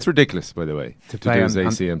 So that's ridiculous, by the way, to do his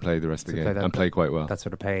AC and play the rest of the game and play quite well. That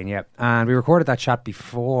sort of pain, yeah. And we recorded that chat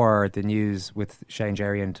before the news with Shane,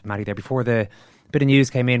 Jerry and Matty there, before the bit of news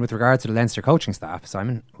came in with regards to the Leinster coaching staff,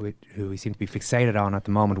 Simon, who we seem to be fixated on at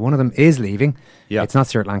the moment. One of them is leaving. Yeah. It's not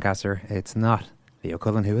Stuart Lancaster. It's not Leo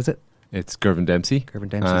Cullen. Who is it? It's Gervin Dempsey.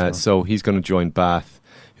 Well. So he's going to join Bath,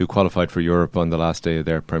 who qualified for Europe on the last day of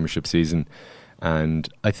their Premiership season. And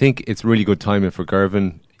I think it's really good timing for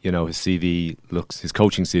Gervin. You know, his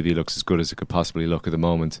coaching CV looks as good as it could possibly look at the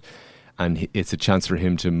moment. And it's a chance for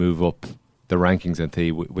him to move up the rankings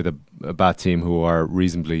with a Bat team who are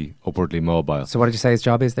reasonably upwardly mobile. So what did you say his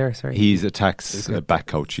job is there? Sorry, he's a tax back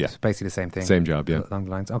coach. Yeah, it's basically the same thing. Same job. Yeah, along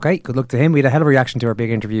the lines. Okay, good luck to him. We had a hell of a reaction to our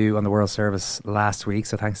big interview on the World Service last week.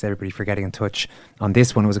 So thanks to everybody for getting in touch on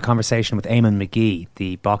this one. It was a conversation with Eamon McGee,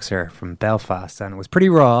 the boxer from Belfast, and it was pretty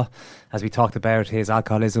raw as we talked about his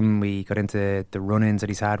alcoholism. We got into the run-ins that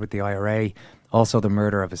he's had with the IRA, also the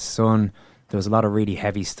murder of his son. There was a lot of really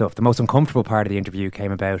heavy stuff. The most uncomfortable part of the interview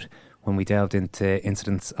came about when we delved into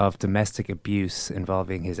incidents of domestic abuse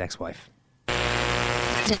involving his ex-wife.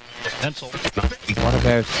 What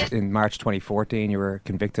about in March 2014 you were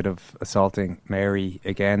convicted of assaulting Mary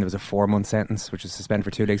again? There was a 4-month sentence which was suspended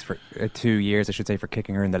for 2 years, I should say, for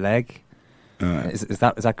kicking her in the leg. Is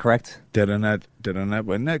that correct? Did I not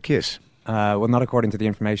win that case? Well, not according to the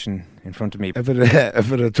information in front of me. If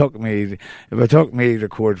it took me to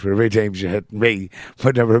court for every time she hit me,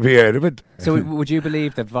 would never be out of it. So would you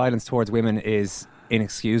believe that violence towards women is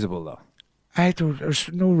inexcusable, though? There's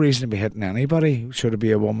no reason to be hitting anybody, should it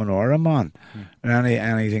be a woman or a man, or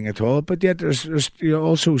anything at all. But yet, you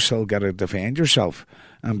also still got to defend yourself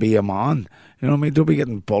and be a man. You know what I mean? Don't be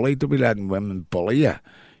getting bullied. Don't be letting women bully you.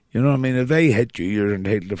 You know what I mean? If they hit you, you're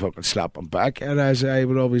entitled to fucking slap them back, as I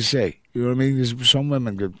would always say. You know what I mean? There's some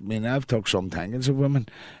women, I've took some tankings of women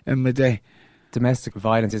in my day. Domestic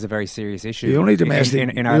violence is a very serious issue. The only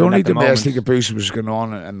domestic, domestic abuse was going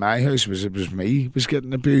on in my house it was me who was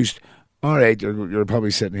getting abused. All right, you're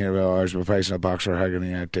probably sitting here with hours with facing a boxer hugging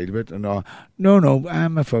you out a bit and all. No,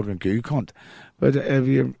 I'm a fucking goo cunt. But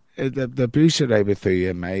if the abuse that I went through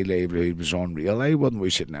in my livelihood was unreal, I wouldn't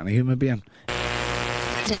wish it on any human being.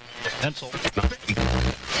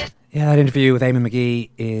 Yeah, that interview with Eamon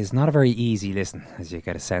McGee is not a very easy listen, as you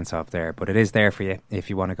get a sense of there, but it is there for you if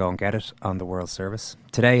you want to go and get it on the World Service.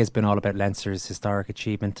 Today has been all about Leinster's historic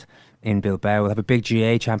achievement in Bilbao. We'll have a big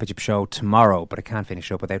GA Championship show tomorrow, but I can't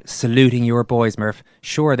finish up without saluting your boys, Murph.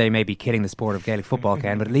 Sure, they may be killing the sport of Gaelic football,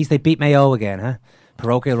 Ken, but at least they beat Mayo again, huh?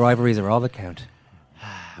 Parochial rivalries are all that count.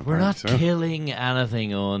 We're not killing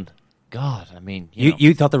anything, Owen. God, I mean,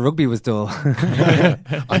 you thought the rugby was dull.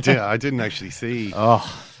 I didn't actually see.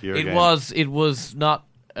 It was not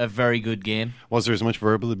a very good game. Was there as much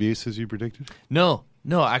verbal abuse as you predicted? No,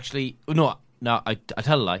 actually, no. I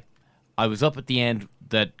tell a lie. I was up at the end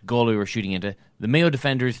that Galway were shooting into. The Mayo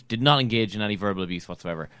defenders did not engage in any verbal abuse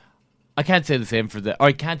whatsoever. I can't say the same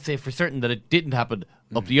I can't say for certain that it didn't happen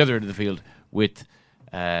up the other end of the field with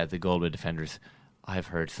the Galway defenders. I've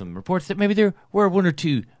heard some reports that maybe there were one or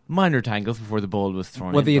two minor tangles before the ball was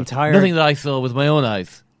thrown in. Nothing that I saw with my own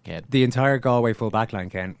eyes, Ken. The entire Galway full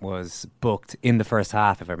backline, Ken, was booked in the first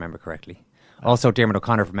half, if I remember correctly. Also, Diarmuid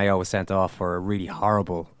O'Connor from Mayo was sent off for a really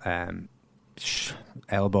horrible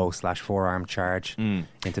elbow/forearm charge into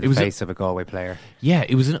the face of a Galway player. Yeah,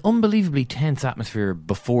 it was an unbelievably tense atmosphere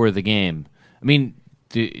before the game. I mean,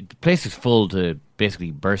 the place was full to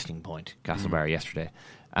basically bursting point, Castlebar yesterday.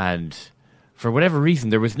 And for whatever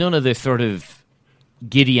reason, there was none of this sort of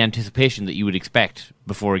giddy anticipation that you would expect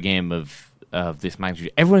before a game of this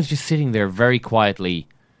magnitude. Everyone's just sitting there very quietly,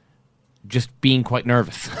 just being quite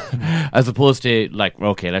nervous, as opposed to like,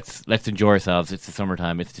 okay, let's enjoy ourselves. It's the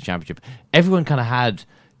summertime. It's the championship. Everyone kind of had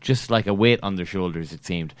just like a weight on their shoulders, it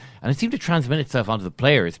seemed, and it seemed to transmit itself onto the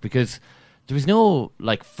players because there was no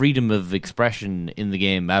like freedom of expression in the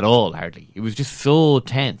game at all. Hardly. It was just so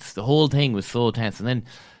tense. The whole thing was so tense, and then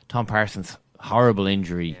Tom Parsons' horrible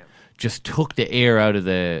injury just took the air out of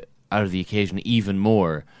the occasion even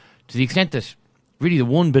more, to the extent that really the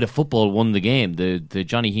one bit of football won the game. The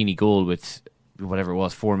Johnny Heaney goal with whatever it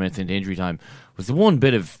was 4 minutes into injury time was the one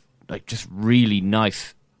bit of like just really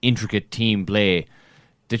nice intricate team play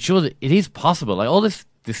that showed that it is possible. Like all this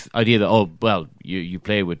idea that you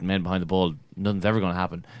play with men behind the ball, nothing's ever going to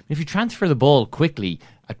happen. If you transfer the ball quickly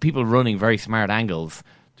at people running very smart angles,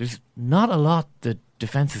 there's not a lot that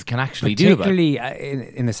defences can actually do about it.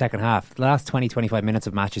 Particularly in the second half. The last 20-25 minutes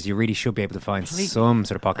of matches, you really should be able to find some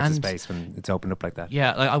sort of pockets of space when it's opened up like that.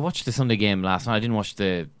 Yeah, like I watched the Sunday game last night. I didn't watch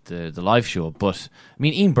the live show, but I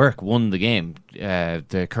mean, Ian Burke won the game,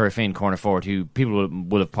 the Currafane corner forward, who people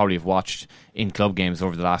would have probably watched in club games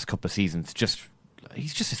over the last couple of seasons.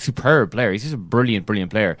 He's just a superb player. He's just a brilliant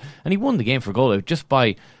player. And he won the game for Galway just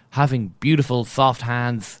by having beautiful, soft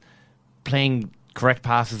hands, playing correct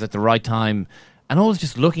passes at the right time, and always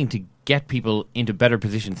just looking to get people into better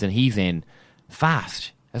positions than he's in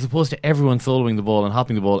fast, as opposed to everyone soloing the ball and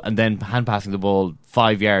hopping the ball and then hand passing the ball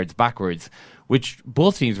 5 yards backwards, which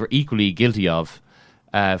both teams were equally guilty of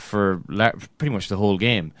for pretty much the whole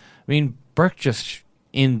game. I mean, Burke just,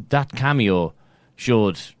 in that cameo,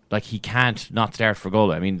 showed like he can't not start for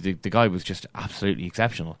Galway. I mean, the guy was just absolutely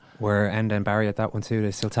exceptional. Were Enda and Barry at that one too?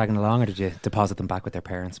 They still tagging along, or did you deposit them back with their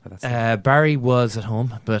parents? But that's Barry was at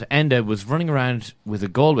home, but Enda was running around with a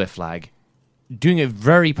Galway flag, doing a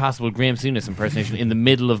very passable Graham Souness impersonation in the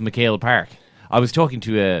middle of McHale Park. I was talking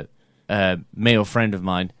to a Mayo friend of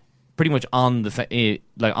mine, pretty much on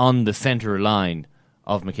the centre line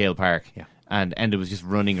of McHale Park. Yeah. And Enda was just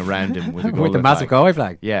running around him with a with the massive Galway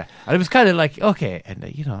flag. Yeah, and it was kind of like, okay,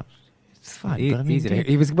 Enda, it's fine. He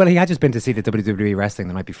had just been to see the WWE wrestling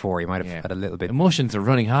the night before. He might have had a little bit. Emotions are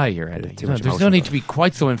running high here, Enda. There's no emotion. need to be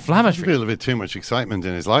quite so inflammatory. There's a little bit too much excitement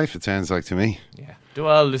in his life. It sounds like to me. Yeah.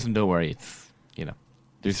 Well, listen, don't worry. It's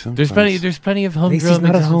there's plenty of humdrum. He's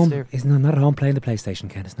not at home. He's not at home playing the PlayStation,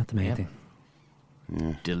 Ken. It's not the main thing.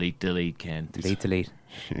 Yeah. Delete, Ken. Delete.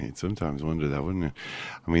 Yeah, you'd sometimes wonder that, wouldn't you?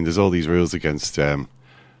 I mean, there's all these rules against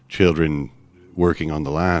children working on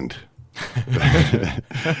the land.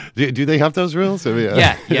 do they have those rules? I mean,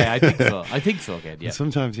 yeah, I think so. Ken. Yeah.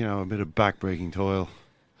 Sometimes, a bit of backbreaking toil.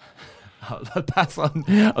 I'll pass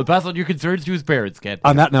on your concerns to his parents, Ken.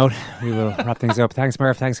 On that note, we will wrap things up. Thanks,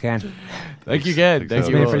 Murph. Thanks, Ken. Thank you, Ken. Thanks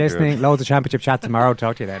again for listening. Loads of championship chat tomorrow.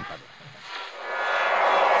 Talk to you then.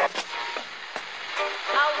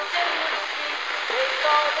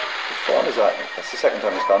 What is that? That's the second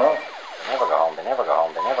time it's gone off. They never go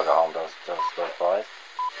home, those boys.